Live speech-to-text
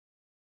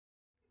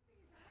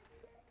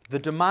The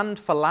demand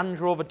for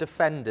Land Rover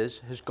Defenders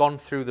has gone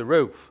through the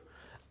roof,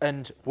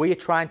 and we are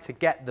trying to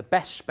get the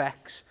best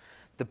specs,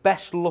 the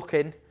best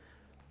looking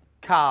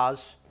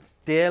cars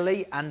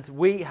daily, and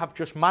we have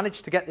just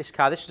managed to get this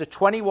car. This is a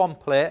 21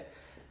 plate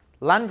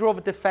Land Rover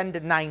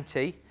Defender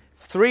 90,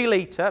 3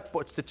 litre, but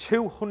it's the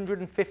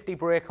 250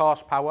 brake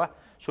horsepower,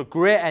 so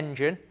great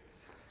engine,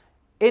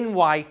 in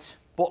white,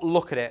 but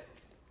look at it.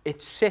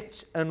 It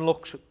sits and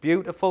looks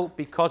beautiful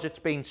because it's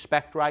been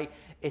spec'd right.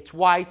 It's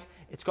white,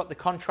 it's got the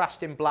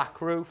contrasting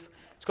black roof,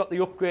 it's got the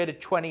upgraded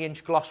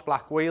 20-inch gloss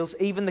black wheels,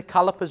 even the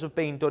calipers have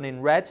been done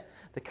in red.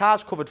 The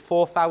car's covered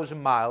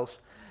 4,000 miles,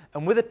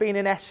 and with it being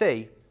an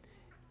SE,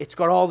 it's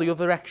got all the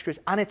other extras,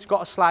 and it's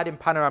got a sliding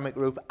panoramic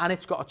roof, and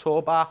it's got a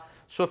tow bar.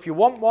 So if you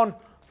want one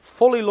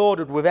fully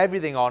loaded with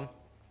everything on,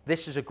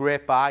 this is a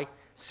great buy.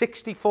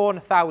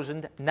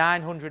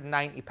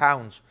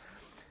 £64,990.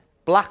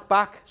 Black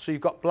back, so you've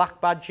got black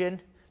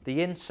badging,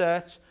 the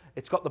inserts,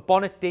 it's got the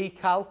bonnet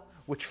decal,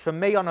 which for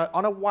me on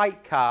a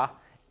white car,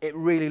 it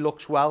really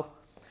looks well.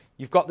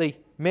 You've got the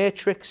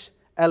matrix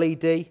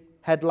LED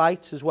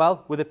headlights as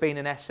well, with it being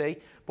an SE.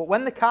 But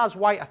when the car's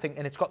white, I think,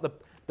 and it's got the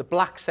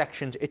black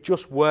sections, it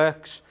just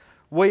works.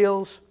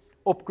 Wheels,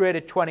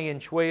 upgraded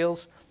 20-inch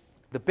wheels,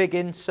 the big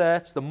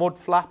inserts, the mud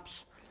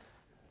flaps.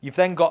 You've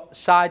then got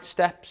side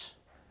steps,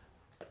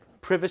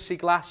 privacy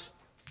glass,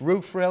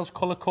 roof rails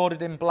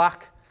colour-coded in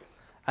black,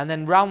 and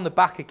then round the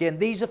back again.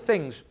 These are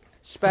things,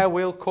 spare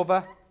wheel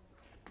cover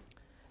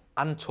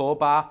and tow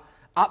bar.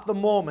 At the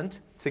moment,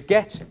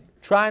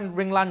 try and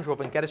ring Land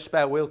Rover and get a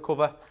spare wheel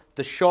cover.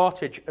 The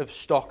shortage of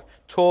stock.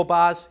 Tow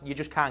bars, you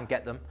just can't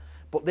get them.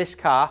 But this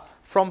car,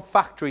 from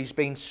factory's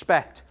been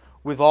spec'd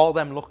with all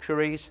them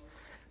luxuries.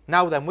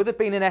 Now then, with it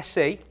being an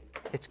SE,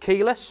 it's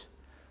keyless.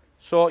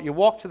 So you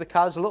walk to the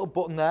car, there's a little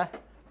button there,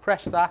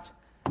 press that,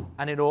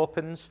 and it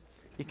opens.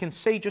 You can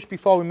see just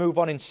before we move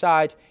on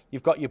inside,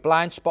 you've got your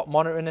blind spot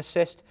monitoring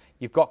assist,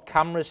 you've got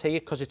cameras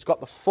here because it's got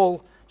the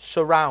full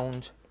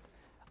surround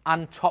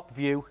and top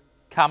view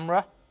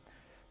camera.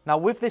 Now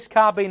with this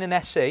car being an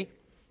SE,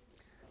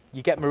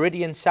 you get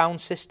Meridian sound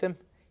system,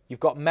 you've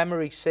got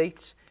memory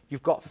seats,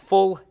 you've got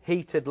full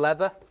heated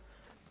leather,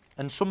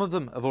 and some of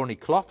them have only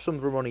cloth, some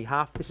of them are only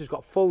half. This has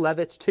got full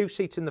leather, it's 2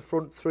 seats in the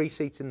front, 3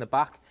 seats in the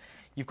back.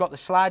 You've got the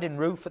sliding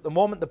roof. At the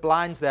moment the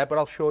blind's there, but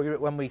I'll show you it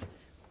when we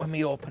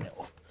open it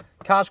up.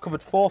 Car's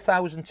covered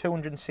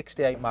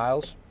 4,268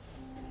 miles.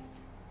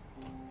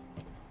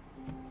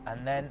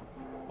 And then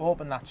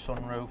open that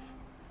sunroof.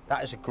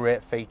 That is a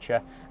great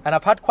feature. And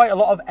I've had quite a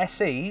lot of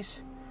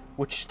SEs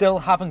which still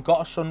haven't got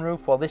a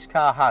sunroof, while this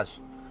car has.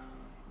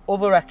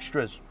 Other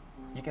extras,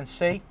 you can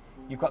see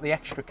you've got the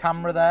extra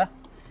camera there.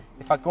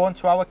 If I go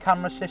into our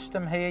camera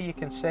system here, you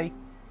can see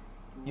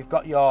you've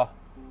got your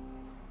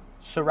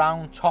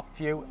surround top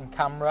view and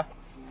camera.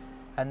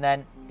 And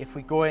then if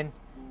we go in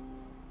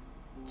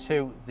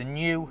to the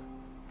new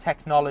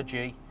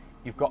technology,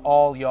 you've got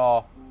all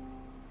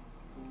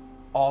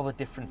the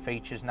different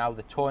features now,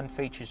 the towing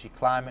features, your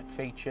climate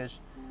features.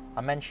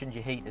 I mentioned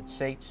your heated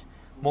seats,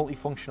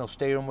 multifunctional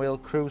steering wheel,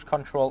 cruise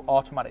control,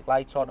 automatic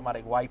lights,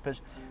 automatic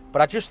wipers.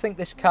 But I just think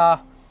this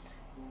car,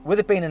 with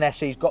it being an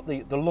SE, it's got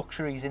the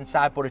luxuries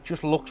inside, but it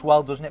just looks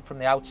well, doesn't it, from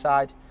the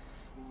outside.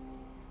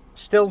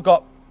 Still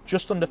got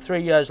just under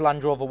 3 years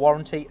Land Rover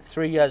warranty,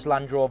 3 years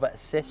Land Rover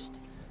Assist.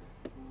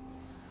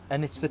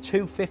 And it's the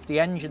 250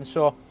 engine,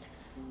 so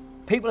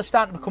people are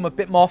starting to become a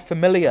bit more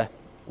familiar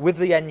with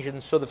the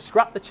engines. So they've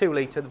scrapped the 2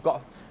 litre,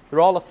 they're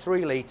all a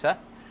 3 litre.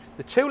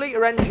 The 2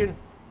 litre engine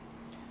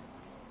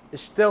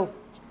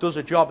does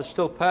a job, it's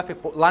still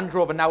perfect, but Land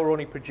Rover now are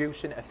only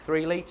producing a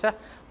 3 litre,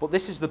 but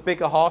this is the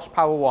bigger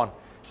horsepower one.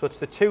 So it's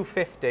the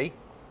 250, I'm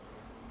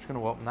just going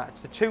to open that,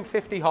 it's the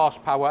 250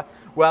 horsepower,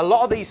 where a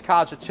lot of these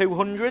cars are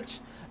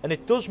 200s, and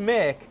it does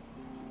make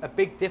a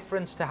big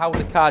difference to how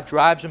the car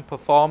drives and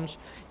performs.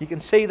 You can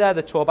see there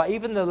the tow bar,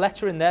 even the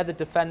lettering there, the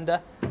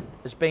Defender,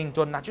 has been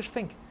done. Now just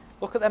think,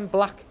 look at them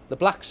the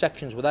black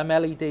sections with them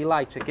LED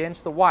lights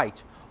against the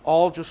white,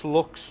 all just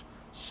looks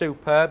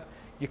superb.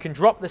 You can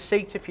drop the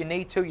seat if you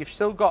need to. You've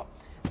still got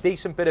a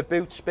decent bit of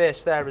boot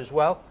space there as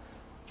well.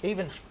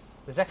 Even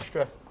there's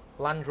extra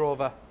Land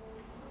Rover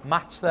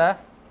mats there.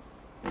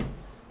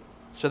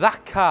 So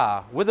that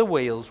car with the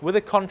wheels, with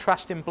a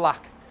contrasting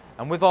black,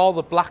 and with all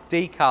the black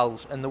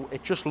decals, and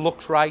it just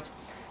looks right.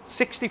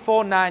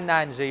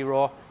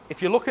 64,990.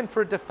 If you're looking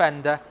for a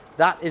Defender,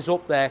 that is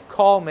up there.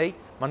 Call me.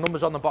 My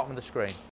number's on the bottom of the screen.